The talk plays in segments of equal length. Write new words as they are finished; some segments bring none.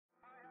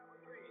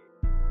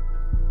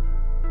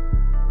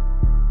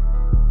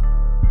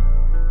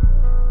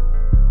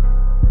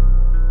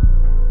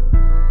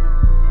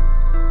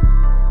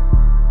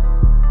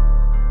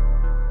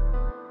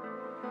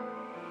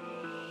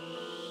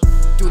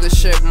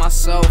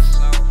myself.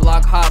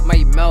 Block hot,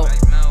 might melt.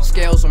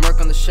 Scales and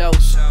work on the shelf.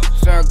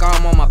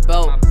 Farragon on my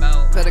belt.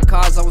 Play the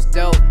cards I was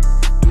dealt.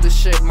 Do the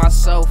shit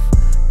myself.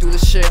 Do the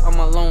shit on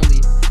my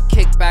lonely.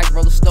 Kick back,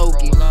 roll a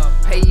stogie.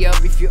 Pay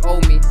up if you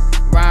owe me.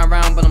 Ride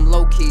around, but I'm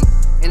low key.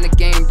 In the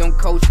game, don't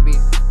coach me.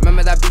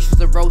 Remember that bitch used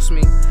to roast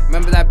me.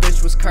 Remember that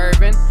bitch was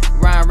curving.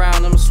 Ride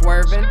around, I'm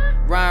swerving.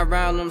 Ride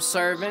around, I'm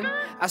serving.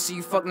 I see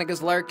you fuck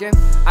niggas lurking.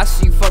 I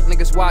see you fuck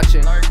niggas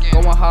watching.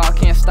 Going hard,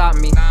 can't stop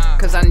me.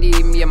 Cause I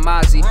need me a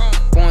Mozzie.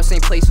 Going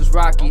same place as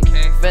Rocky.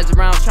 Feds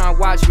around trying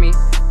to watch me.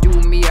 Do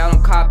me, I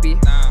don't copy.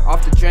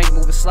 Off the drink,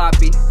 moving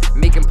sloppy.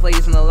 Making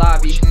plays in the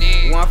lobby.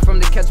 One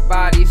from to catch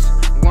bodies.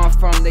 One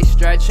from they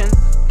stretching.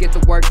 Get to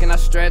work and I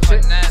stretch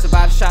it.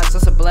 Survive shots,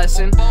 that's a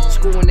blessing.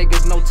 School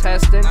niggas, no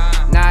testing.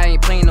 Nah, I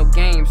ain't playing no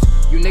games.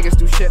 You niggas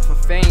do shit for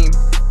fame.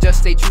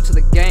 Just stay true to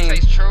the game.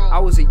 I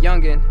was a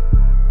youngin',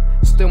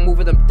 still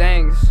moving them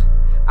things.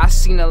 I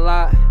seen a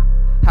lot,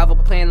 have a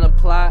plan and a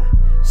plot.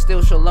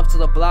 Still show love to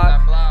the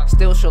block.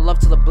 Still show love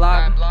to the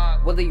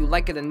block. Whether you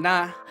like it or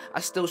not,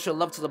 I still show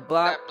love to the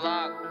block.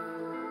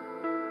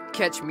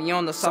 Catch me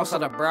on the south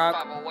side of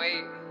Brock.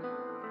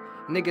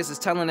 Niggas is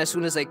telling as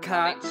soon as they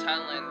caught. They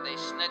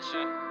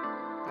snitching.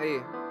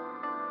 Hey.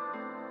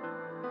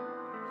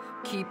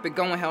 Keep it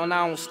going, hell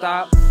now I won't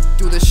stop.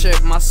 Do the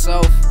shit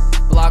myself.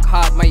 Block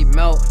hot, might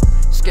melt.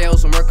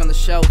 Scales and work on the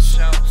shelf.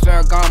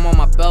 Farragon on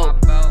my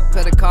belt.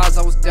 Play the cards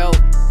I was dealt.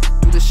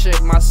 Do the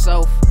shit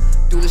myself.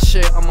 Do the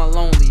shit on my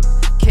lonely.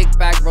 Kick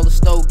back, roll a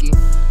stogie.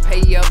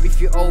 Pay up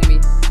if you owe me.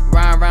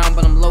 Ride around,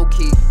 but I'm low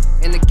key.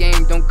 In the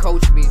game, don't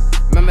coach me.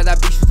 Remember that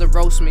bitch used to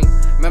roast me.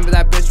 Remember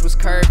that bitch was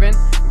curving.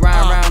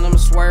 Ride around, I'm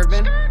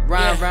swerving.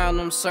 Ride around,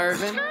 I'm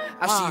serving.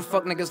 I see you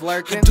fuck niggas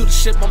lurking. I do the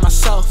shit by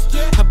myself.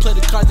 I play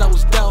the cards I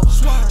was dealt.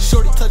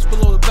 Shorty touch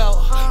below the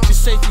belt. She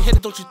say if you hit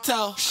it, don't you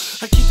tell.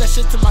 I keep that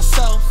shit to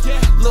myself.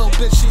 Little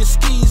bitch, she a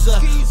skeezer.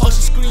 All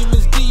she scream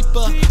is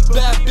deeper.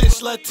 Bad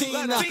bitch,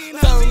 Latina.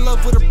 Fell in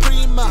love with a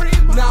prima.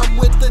 Now I'm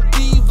with the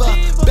diva.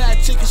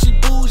 Bad chick and she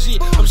bougie.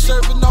 I'm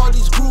serving all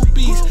these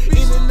groupies.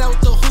 In and out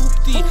the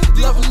hoopty.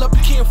 Level up,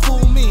 you can't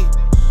fool me.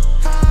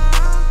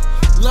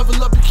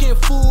 Level up, you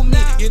can't fool me.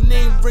 Your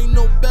name ring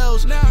no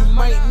bells. You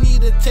might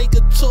need to take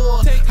a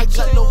tour. I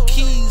got no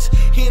keys,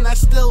 and I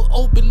still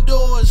open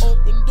doors.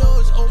 Open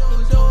doors,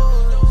 open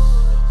doors.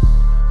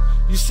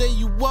 You say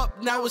you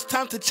up, now it's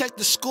time to check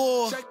the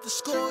score. Check the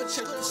score,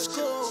 check the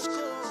score.